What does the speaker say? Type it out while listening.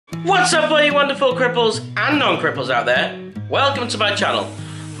What's up, all you wonderful cripples and non-cripples out there? Welcome to my channel.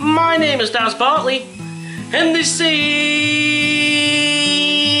 My name is Daz Bartley, and this is...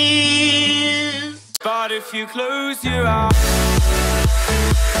 But if you close your eyes...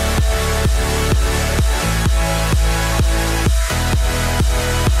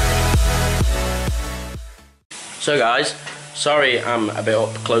 So guys, sorry I'm a bit up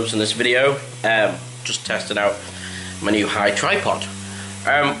close in this video. Just testing out my new high tripod.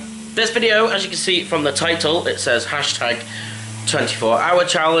 This video, as you can see from the title, it says hashtag 24-hour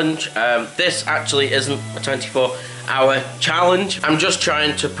challenge. This actually isn't a 24-hour challenge. I'm just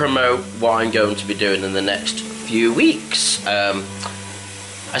trying to promote what I'm going to be doing in the next few weeks. I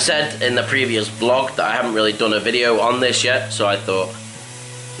said in the previous vlog that I haven't really done a video on this yet, so I thought,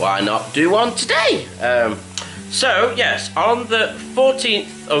 why not do one today? So, yes, on the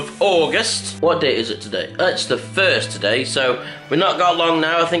 14th of August, what date is it today? It's the 1st today, so we've not got long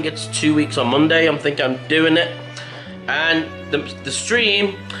now. I think it's 2 weeks on Monday. I'm doing it. And the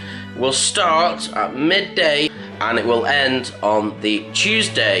stream will start at midday, and it will end on the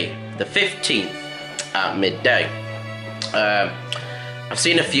Tuesday, the 15th, at midday. I've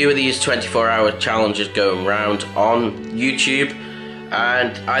seen a few of these 24-hour challenges going around on YouTube,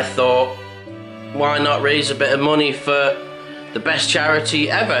 and I thought, why not raise a bit of money for the best charity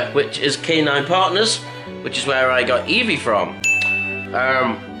ever, which is Canine Partners, which is where I got Evie from.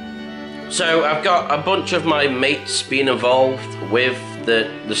 So I've got a bunch of my mates being involved with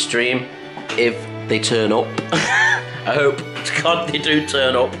the stream, if they turn up. I hope to God they do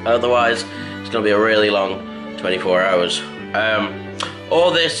turn up, otherwise it's going to be a really long 24 hours. All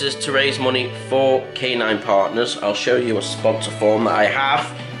this is to raise money for Canine Partners. I'll show you a sponsor form that I have.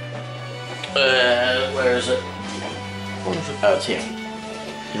 Where is it? Oh, it's here.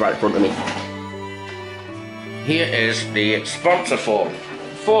 It's right in front of me. Here is the sponsor form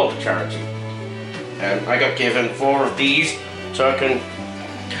for the charity. And I got given 4 of these so I can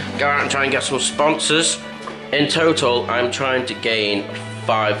go out and try and get some sponsors. In total, I'm trying to gain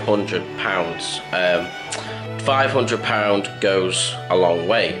 £500. £500 goes a long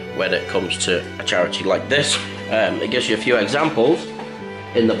way when it comes to a charity like this. It gives you a few examples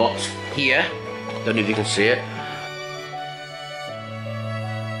in the box here. Don't know if you can see it.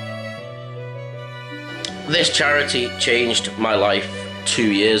 This charity changed my life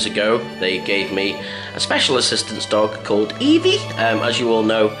 2 years ago. They gave me a special assistance dog called Evie. As you all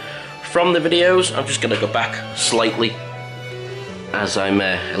know from the videos, I'm just going to go back slightly as I'm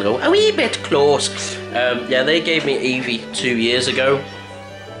go a wee bit close. Yeah, they gave me Evie 2 years ago.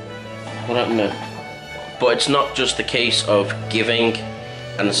 What happened now? But it's not just the case of giving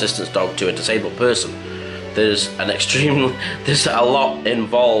an assistance dog to a disabled person. There's a lot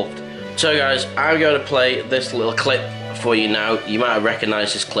involved. So guys, I'm going to play this little clip for you now. You might have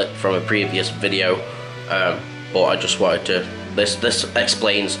recognized this clip from a previous video, but I just wanted to, this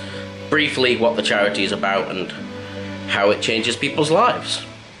explains briefly what the charity is about and how it changes people's lives.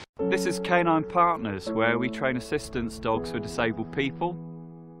 This is Canine Partners, where we train assistance dogs for disabled people.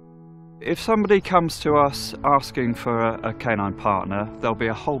 If somebody comes to us asking for a canine partner, there'll be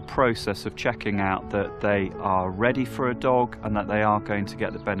a whole process of checking out that they are ready for a dog and that they are going to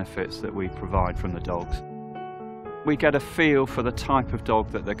get the benefits that we provide from the dogs. We get a feel for the type of dog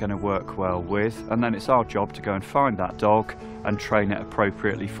that they're going to work well with, and then it's our job to go and find that dog and train it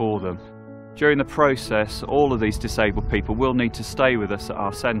appropriately for them. During the process, all of these disabled people will need to stay with us at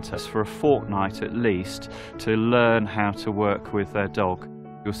our centres for a fortnight at least to learn how to work with their dog.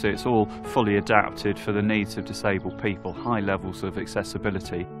 You'll see it's all fully adapted for the needs of disabled people, high levels of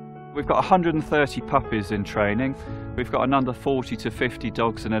accessibility. We've got 130 puppies in training. We've got another 40 to 50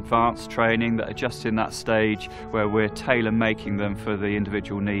 dogs in advanced training that are just in that stage where we're tailor-making them for the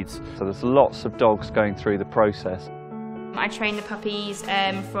individual needs. So there's lots of dogs going through the process. I train the puppies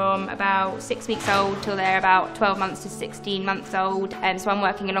from about 6 weeks old till they're about 12 months to 16 months old. So I'm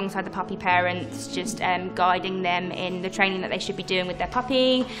working alongside the puppy parents, just guiding them in the training that they should be doing with their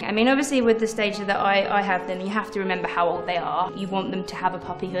puppy. I mean, obviously with the stage that I have them, you have to remember how old they are. You want them to have a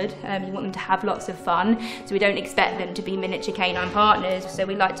puppyhood, you want them to have lots of fun, so we don't expect them to be miniature canine partners. So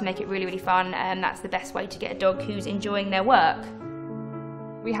we like to make it really, really fun, and that's the best way to get a dog who's enjoying their work.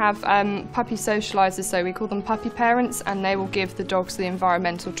 We have puppy socialisers, so we call them puppy parents, and they will give the dogs the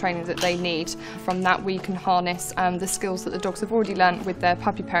environmental training that they need. From that we can harness the skills that the dogs have already learnt with their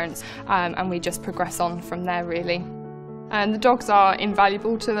puppy parents, and we just progress on from there really. And the dogs are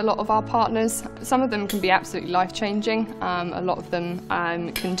invaluable to a lot of our partners. Some of them can be absolutely life-changing. A lot of them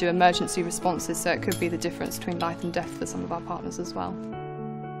can do emergency responses, so it could be the difference between life and death for some of our partners as well.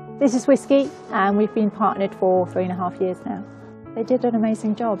 This is Whiskey, and we've been partnered for 3.5 years now. They did an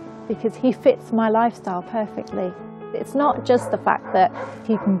amazing job because he fits my lifestyle perfectly. It's not just the fact that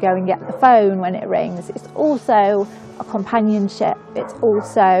he can go and get the phone when it rings, it's also a companionship, it's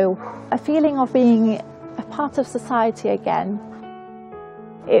also a feeling of being a part of society again.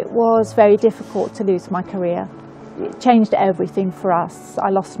 It was very difficult to lose my career. It changed everything for us. I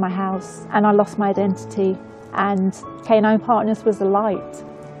lost my house and I lost my identity, and Canine Partners was a light.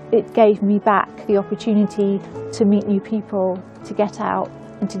 It gave me back the opportunity to meet new people, to get out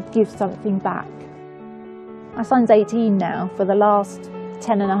and to give something back. My son's 18 now. For the last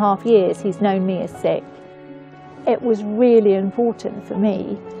 10.5 years, he's known me as sick. It was really important for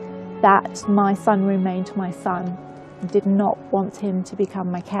me that my son remained my son. I did not want him to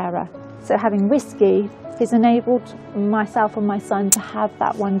become my carer. So having Whiskey has enabled myself and my son to have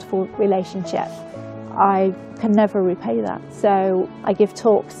that wonderful relationship. I can never repay that. So I give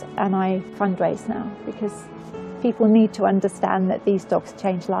talks and I fundraise now because people need to understand that these dogs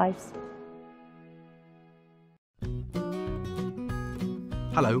change lives.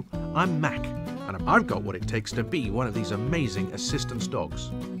 Hello, I'm Mac, and I've got what it takes to be one of these amazing assistance dogs.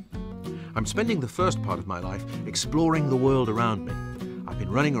 I'm spending the first part of my life exploring the world around me. I've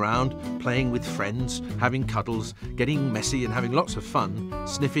been running around, playing with friends, having cuddles, getting messy and having lots of fun,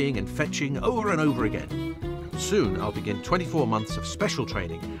 sniffing and fetching over and over again. Soon I'll begin 24 months of special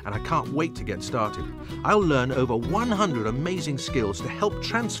training, and I can't wait to get started. I'll learn over 100 amazing skills to help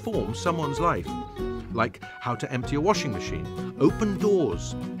transform someone's life. Like how to empty a washing machine, open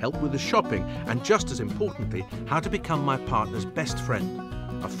doors, help with the shopping, and just as importantly, how to become my partner's best friend.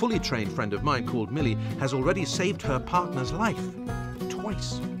 A fully trained friend of mine called Millie has already saved her partner's life.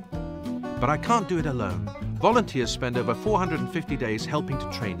 Twice. But I can't do it alone. Volunteers spend over 450 days helping to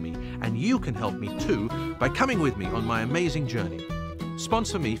train me, and you can help me too by coming with me on my amazing journey.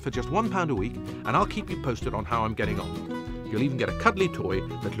 Sponsor me for just £1 a week, and I'll keep you posted on how I'm getting on. You'll even get a cuddly toy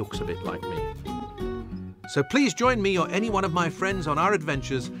that looks a bit like me. So please join me or any one of my friends on our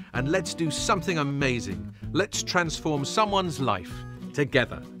adventures, and let's do something amazing. Let's transform someone's life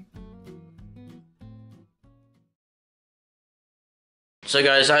together. So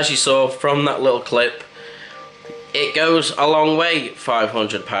guys, as you saw from that little clip, it goes a long way,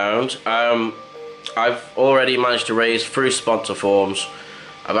 £500. I've already managed to raise through sponsor forms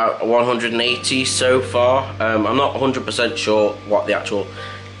about 180 so far. I'm not 100% sure what the actual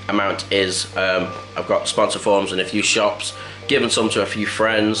amount is. I've got sponsor forms in a few shops, given some to a few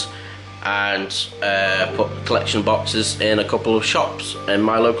friends, and put collection boxes in a couple of shops in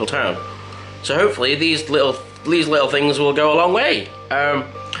my local town. So hopefully these little things will go a long way.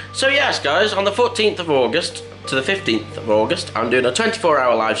 So yes guys, on the 14th of August to the 15th of August, I'm doing a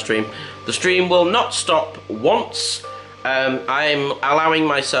 24-hour live stream. The stream will not stop once. I'm allowing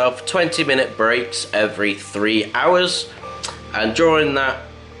myself 20-minute breaks every 3 hours, and during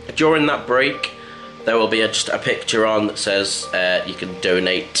that break there will be just a picture on that says you can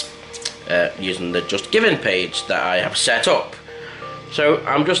donate using the Just Giving page that I have set up. So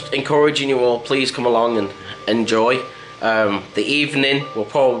I'm just encouraging you all, please come along and enjoy. The evening will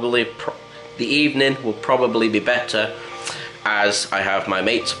probably be better, as I have my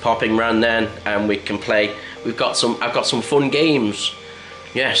mates popping round then, and we can play. I've got some fun games.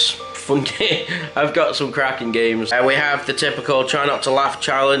 Yes, fun game. I've got some cracking games. And we have the typical try not to laugh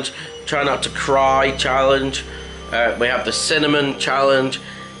challenge, try not to cry challenge. We have the cinnamon challenge,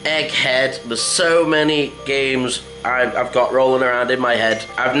 egghead. There's so many games I've got rolling around in my head.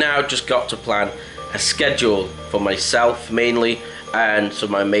 I've now just got to plan a schedule for myself mainly, and so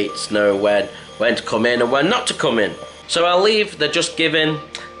my mates know when to come in and when not to come in. So I'll leave the Just Giving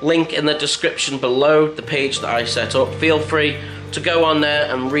link in the description below, the page that I set up. Feel free to go on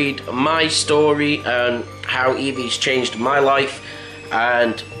there and read my story and how Evie's changed my life.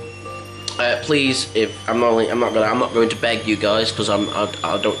 And please, if I'm not going to beg you guys, because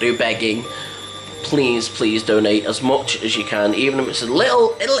I don't do begging. Please donate as much as you can, even if it's a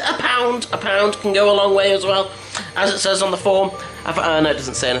pound. A pound can go a long way as well, as it says on the form. I know it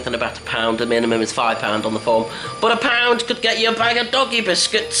doesn't say anything about a pound. The minimum is £5 on the form, but a pound could get you a bag of doggy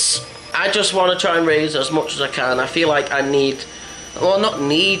biscuits. I just want to try and raise as much as I can. I feel like I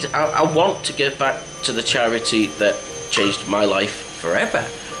want to give back to the charity that changed my life forever.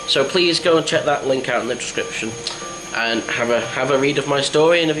 So please go and check that link out in the description and have a read of my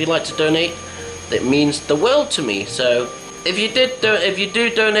story. And if you'd like to donate, it means the world to me. So if you do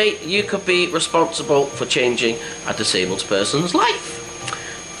donate, you could be responsible for changing a disabled person's life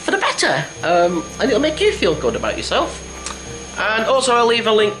for the better, and it'll make you feel good about yourself. And also I'll leave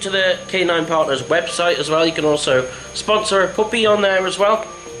a link to the Canine Partners website as well. You can also sponsor a puppy on there as well.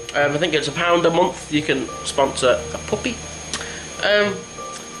 I think it's £1 a month you can sponsor a puppy.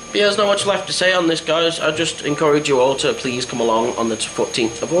 But yeah, there's not much left to say on this, guys. I just encourage you all to please come along on the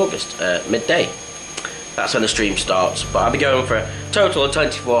 14th of August, midday. That's when the stream starts. But I'll be going for a total of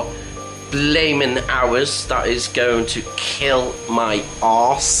 24 blaming hours. That is going to kill my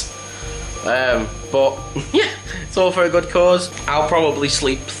arse. But yeah, it's all for a good cause. I'll probably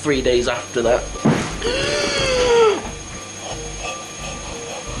sleep 3 days after that.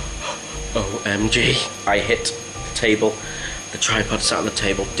 OMG. I hit the table. The tripod sat on the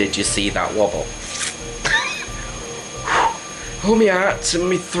table. Did you see that wobble? Oh, my heart and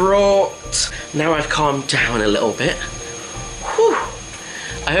my throat. Now I've calmed down a little bit. Whew.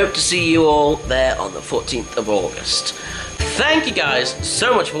 I hope to see you all there on the 14th of August. Thank you guys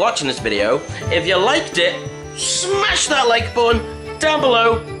so much for watching this video. If you liked it, smash that like button down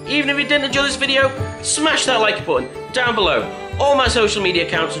below. Even if you didn't enjoy this video, smash that like button down below. All my social media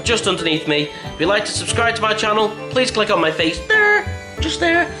accounts are just underneath me. If you'd like to subscribe to my channel, please click on my face there, just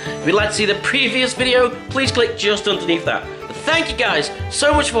there. If you'd like to see the previous video, please click just underneath that. But thank you guys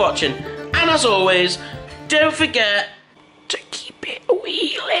so much for watching, and as always, don't forget to keep it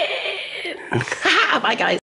wheeling. Bye guys.